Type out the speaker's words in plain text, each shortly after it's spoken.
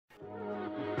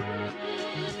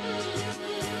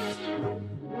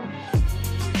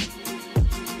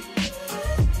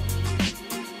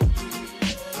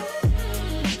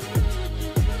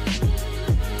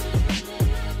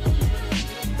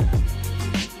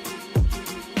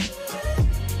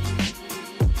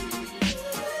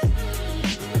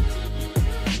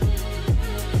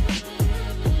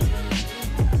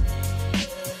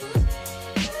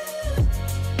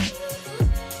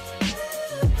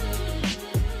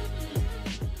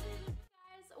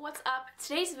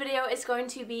Today's video is going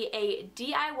to be a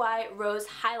DIY rose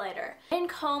highlighter.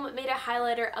 Canon made a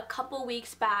highlighter a couple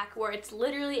weeks back where it's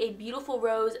literally a beautiful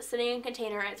rose sitting in a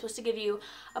container and it's supposed to give you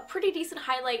a pretty decent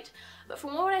highlight, but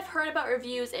from what I've heard about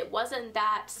reviews, it wasn't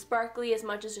that sparkly as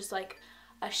much as just like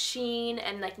a sheen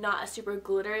and like not a super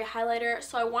glittery highlighter.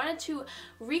 So I wanted to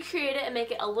recreate it and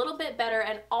make it a little bit better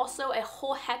and also a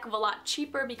whole heck of a lot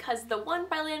cheaper because the one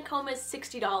by Lancome is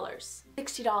 $60.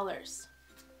 $60.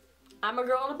 I'm a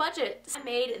girl on a budget. I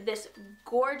made this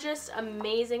gorgeous,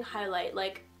 amazing highlight.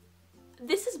 Like,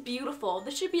 this is beautiful.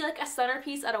 This should be like a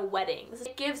centerpiece at a wedding.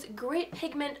 It gives great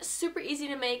pigment, super easy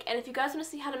to make, and if you guys want to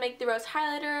see how to make the rose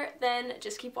highlighter, then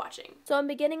just keep watching. So I'm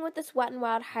beginning with this Wet n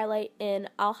Wild highlight in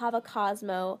I'll Have a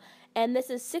Cosmo, and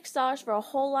this is $6 for a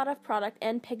whole lot of product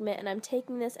and pigment, and I'm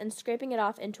taking this and scraping it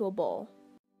off into a bowl.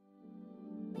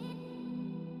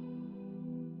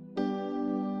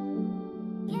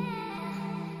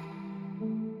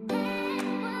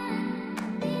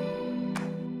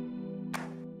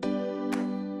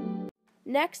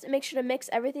 Next, make sure to mix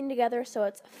everything together so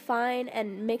it's fine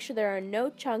and make sure there are no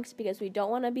chunks because we don't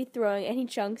want to be throwing any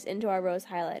chunks into our rose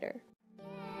highlighter.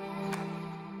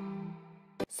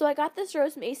 So I got this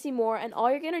rose from AC Moore, and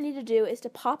all you're going to need to do is to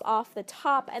pop off the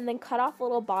top and then cut off the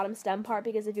little bottom stem part,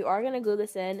 because if you are going to glue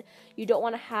this in, you don't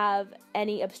want to have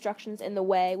any obstructions in the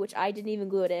way, which I didn't even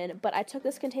glue it in, but I took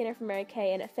this container from Mary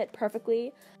Kay and it fit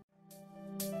perfectly.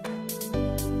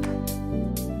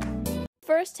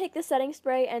 First, take the setting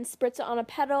spray and spritz it on a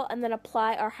petal and then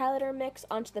apply our highlighter mix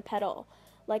onto the petal.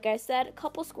 Like I said, a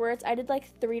couple squirts. I did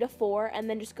like 3 to 4, and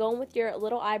then just go in with your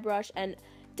little eye brush and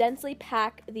densely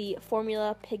pack the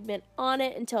formula pigment on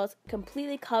it until it's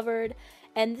completely covered.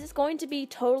 And this is going to be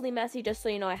totally messy, just so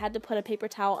you know. I had to put a paper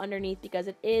towel underneath because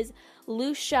it is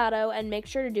loose shadow, and make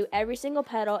sure to do every single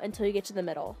petal until you get to the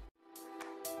middle.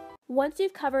 Once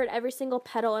you've covered every single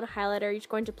petal and highlighter, you're just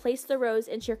going to place the rose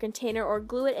into your container or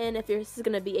glue it in if this is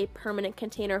going to be a permanent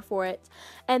container for it.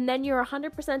 And then you're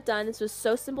 100% done. This was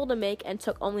so simple to make and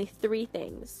took only 3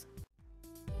 things.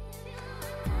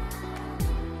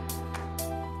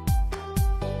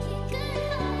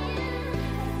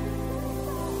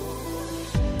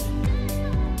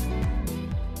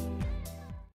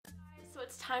 So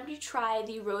it's time to try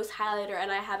the rose highlighter,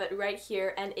 and I have it right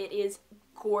here, and it is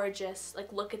gorgeous.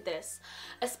 Like, look at this.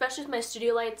 Especially with my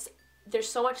studio lights, there's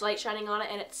so much light shining on it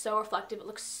and it's so reflective. It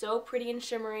looks so pretty and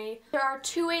shimmery. There are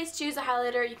 2 ways to use a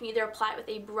highlighter. You can either apply it with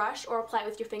a brush or apply it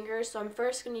with your fingers. So I'm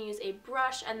first going to use a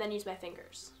brush and then use my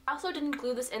fingers. I also didn't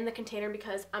glue this in the container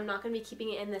because I'm not going to be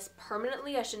keeping it in this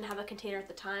permanently. I shouldn't have a container at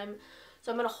the time.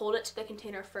 So I'm going to hold it to the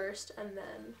container first and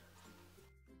then...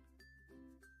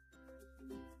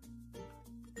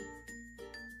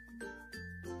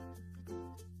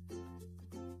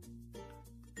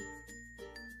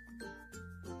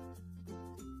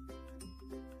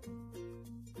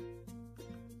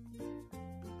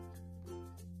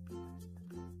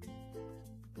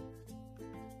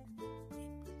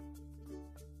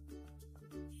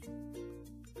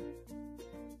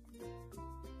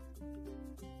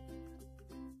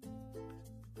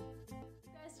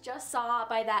 Just saw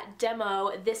by that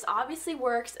demo, this obviously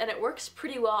works, and it works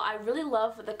pretty well. I really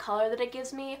love the color that it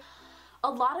gives me. A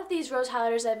lot of these rose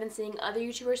highlighters I've been seeing other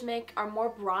YouTubers make are more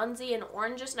bronzy and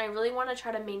oranges, and I really want to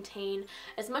try to maintain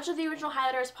as much of the original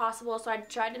highlighter as possible, so I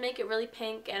tried to make it really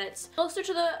pink, and it's closer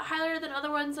to the highlighter than other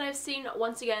ones that I've seen.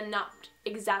 Once again, not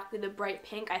exactly the bright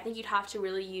pink. I think you'd have to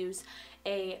really use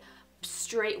a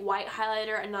straight white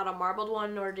highlighter and not a marbled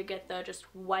one in order to get the just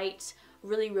white,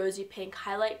 really rosy pink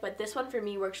highlight, but this one for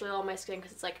me works really well on my skin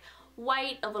because it's like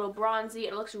white, a little bronzy,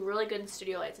 and it looks really good in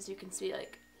studio lights, as you can see.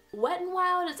 Like, Wet n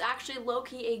Wild is actually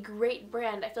low-key a great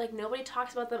brand. I feel like nobody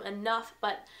talks about them enough,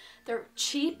 but they're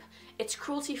cheap, it's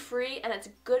cruelty-free, and it's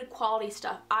good quality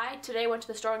stuff. I today went to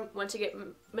the store and went to get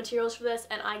materials for this,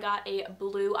 and I got a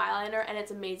blue eyeliner, and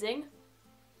it's amazing.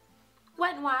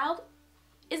 Wet n Wild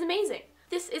is amazing.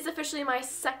 This is officially my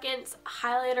second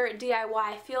highlighter DIY.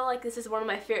 I feel like this is one of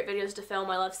my favorite videos to film.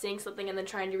 I love seeing something and then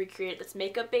trying to recreate it that's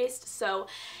makeup based. So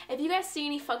if you guys see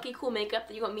any funky cool makeup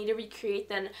that you want me to recreate,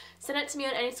 then send it to me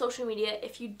on any social media.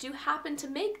 If you do happen to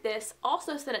make this,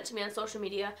 also send it to me on social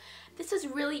media. This is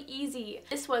really easy.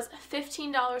 This was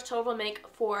 $15 total to make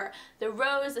for the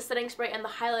rose, the setting spray, and the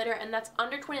highlighter, and that's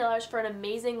under $20 for an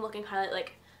amazing looking highlight.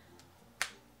 Like,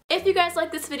 if you guys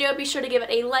like this video, be sure to give it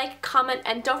a like, comment,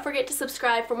 and don't forget to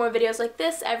subscribe for more videos like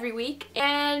this every week.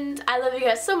 And I love you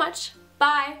guys so much.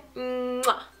 Bye.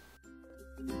 Mwah.